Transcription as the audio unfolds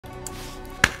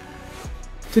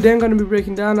Today I'm going to be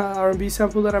breaking down an R&B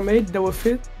sample that I made that will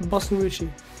fit Boston Richey.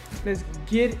 Let's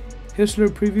get it. Here's a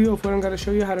little preview of what I'm going to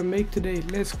show you how to make today.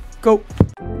 Let's go!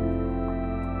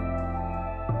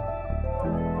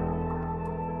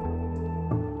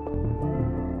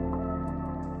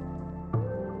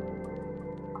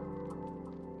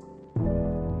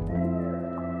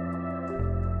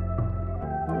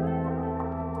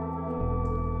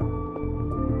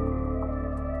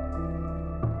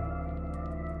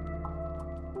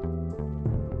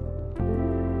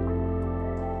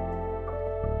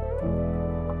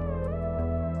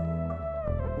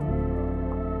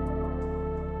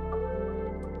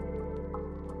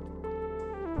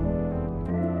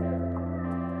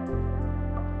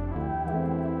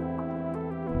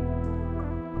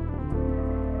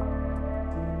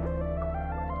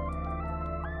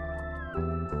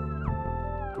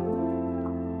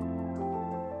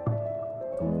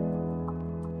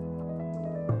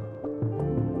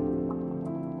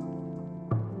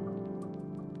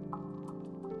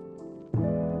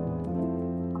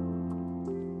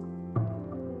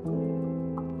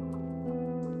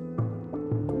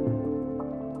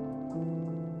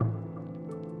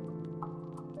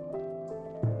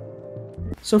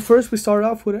 So first we start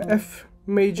off with an F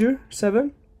major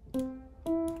 7.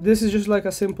 This is just like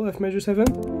a simple F major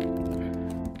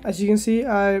 7. As you can see,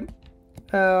 I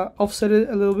offset it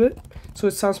a little bit so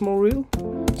it sounds more real,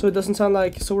 so it doesn't sound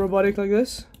like so robotic like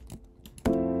this.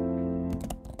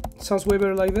 It sounds way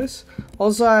better like this.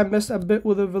 Also, I messed a bit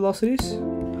with the velocities,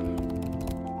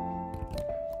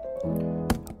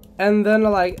 and then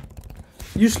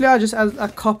usually I just add a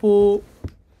couple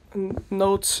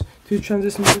notes to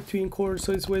transition between chords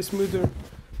so it's way smoother.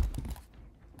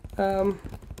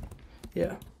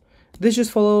 Yeah, this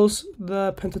just follows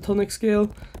the pentatonic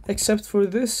scale, except for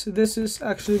this is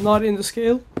actually not in the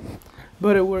scale,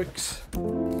 but it works.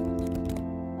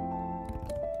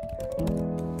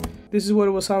 This is what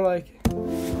it will sound like,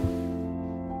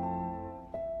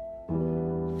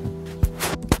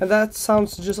 and that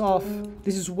sounds just off.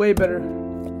 This is way better,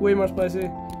 way more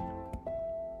spicy.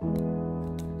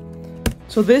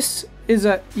 So this is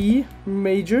a E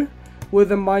major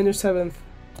with a minor 7th.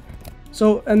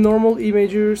 So a normal E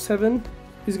major 7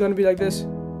 is going to be like this,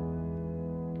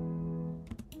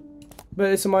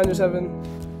 but it's a minor 7.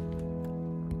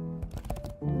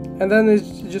 And then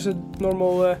it's just a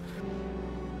normal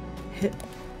hit.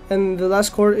 And the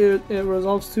last chord it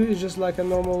resolves to is just like a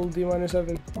normal D minor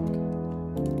 7.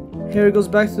 Here it goes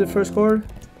back to the first chord.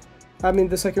 I mean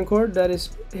the second chord that is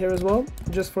here as well,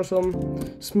 just for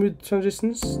some smooth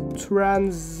transitions.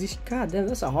 God damn,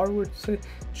 that's a hard word to say.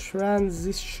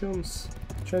 Transitions.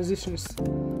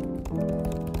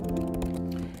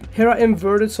 Here I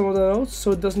inverted some of the notes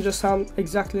so it doesn't just sound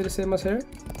exactly the same as here.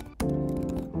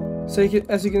 So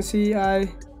as you can see, I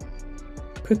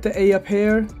put the A up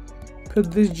here,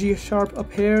 put this G sharp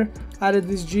up here, added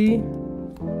this G.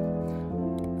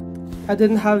 I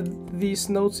didn't have these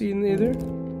notes in either.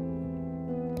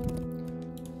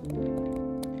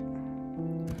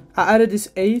 I added this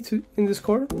A in this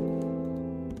chord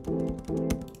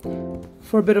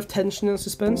for a bit of tension and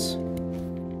suspense.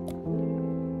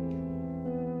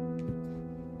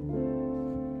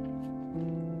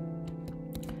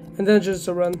 And then just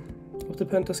a run of the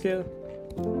pentascale.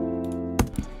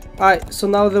 Alright, so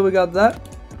now that we got that,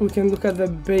 we can look at the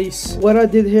bass. What I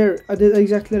did here, I did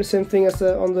exactly the same thing as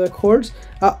on the chords.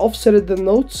 I offsetted the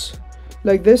notes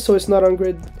like this so it's not on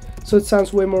grid, so it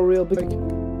sounds way more real.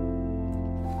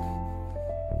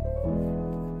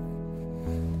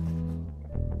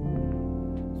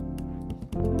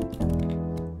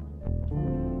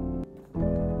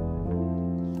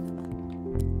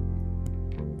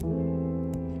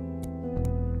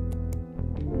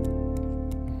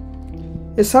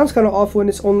 It sounds kind of off when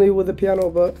it's only with the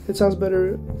piano, but it sounds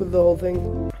better with the whole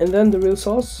thing. And then the real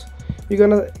sauce, you're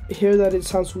gonna hear that it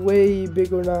sounds way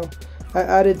bigger now. I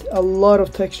added a lot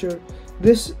of texture.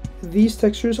 These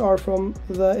textures are from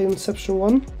the Inception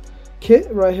 1 kit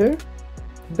right here.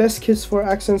 Best kits for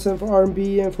accents and for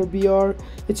R&B and for BR.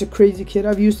 It's a crazy kit.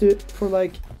 I've used it for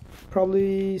like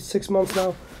probably 6 months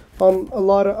now on a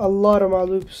lot of my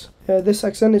loops. This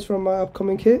accent is from my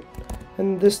upcoming kit,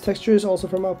 and this texture is also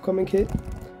from my upcoming kit.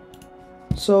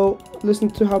 So listen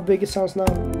to how big it sounds now.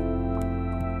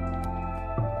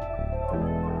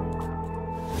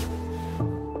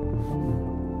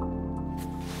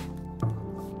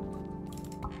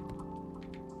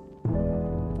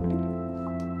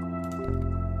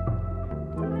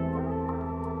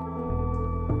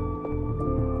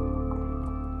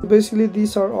 Basically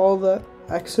these are all the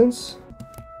accents,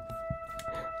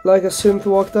 like a synth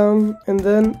walk down, and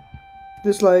then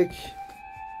this like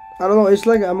I don't know, it's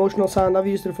like an emotional sound. I've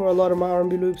used it for a lot of my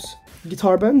R&B loops.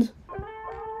 Guitar bend.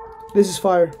 This is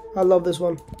fire. I love this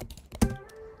one.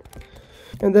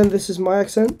 And then this is my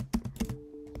accent.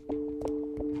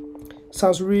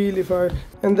 Sounds really fire.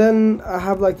 And then I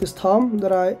have like this tom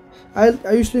that I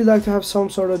usually like to have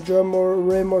some sort of drum or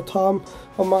rim or tom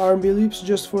on my R&B loops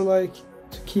just for like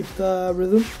to keep the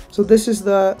rhythm. So this is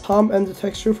the tom and the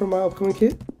texture for my upcoming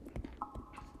kit.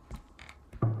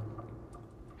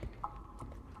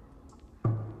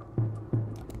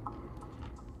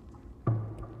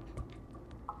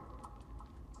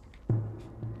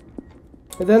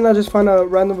 And then I just found out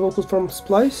random vocals from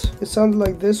Splice. It sounded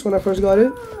like this when I first got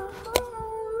it.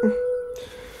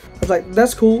 I was like,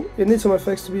 that's cool. It needs some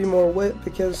effects to be more wet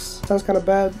because it sounds kind of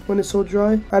bad when it's so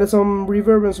dry. Added some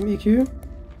reverb and some EQ.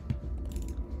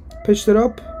 Pitched it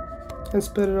up and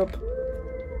sped it up.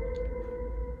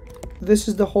 This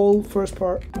is the whole first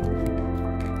part.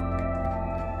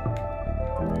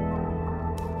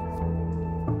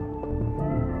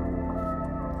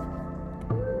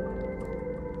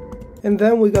 And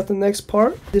then we got the next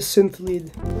part, this synth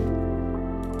lead.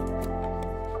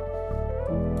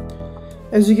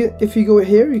 As you get, if you go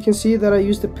here, you can see that I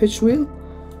used the pitch wheel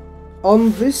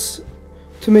on this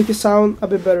to make it sound a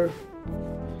bit better.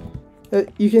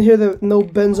 You can hear the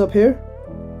note bends up here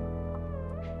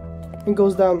and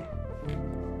goes down.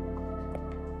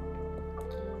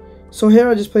 So here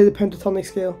I just play the pentatonic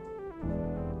scale.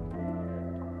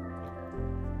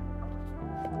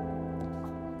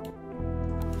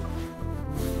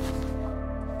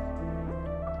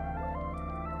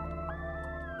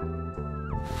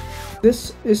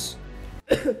 This is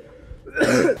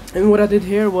and what I did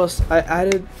here was I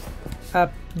added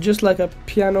just like a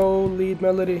piano lead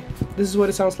melody. This is what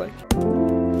it sounds like.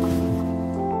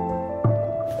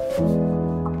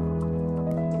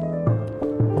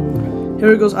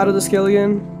 Here it goes out of the scale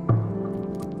again.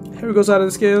 Here it goes out of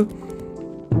the scale.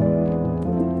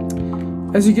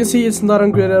 As you can see, it's not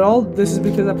on grid at all. This is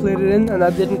because I played it in and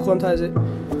I didn't quantize it.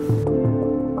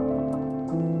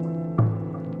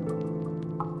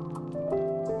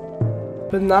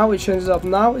 But now it changes up.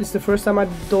 Now it's the first time I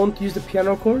don't use the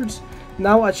piano chords.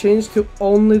 Now I changed to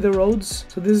only the Rhodes.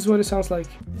 So this is what it sounds like.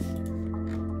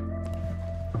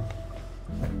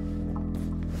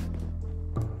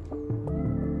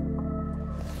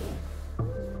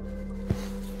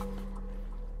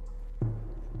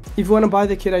 If you want to buy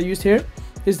the kit I used here,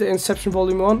 is the Inception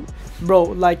Volume 1. Bro,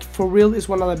 like for real, is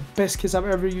one of the best kits I've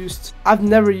ever used. I've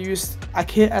never used a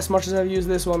kit as much as I've used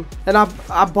this one. And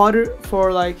I bought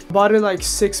it like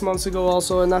 6 months ago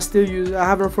also, and I still use it. I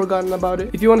haven't forgotten about it.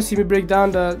 If you want to see me break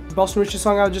down the Boston Richey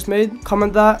song I just made,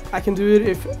 comment that. I can do it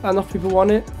if enough people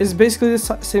want it. It's basically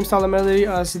the same style of melody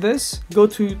as this. Go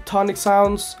to Tonic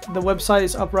Sounds. The website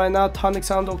is up right now,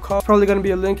 tonicsound.com. Probably gonna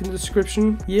be a link in the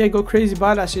description. Yeah, go crazy,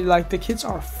 buy that shit. Like, the kits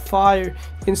are fire.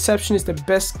 Inception is the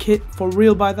best kit. For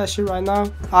real, buy that shit right now.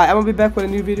 Alright, I'm gonna be back with a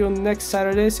new video next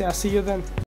Saturday, so I'll see you then.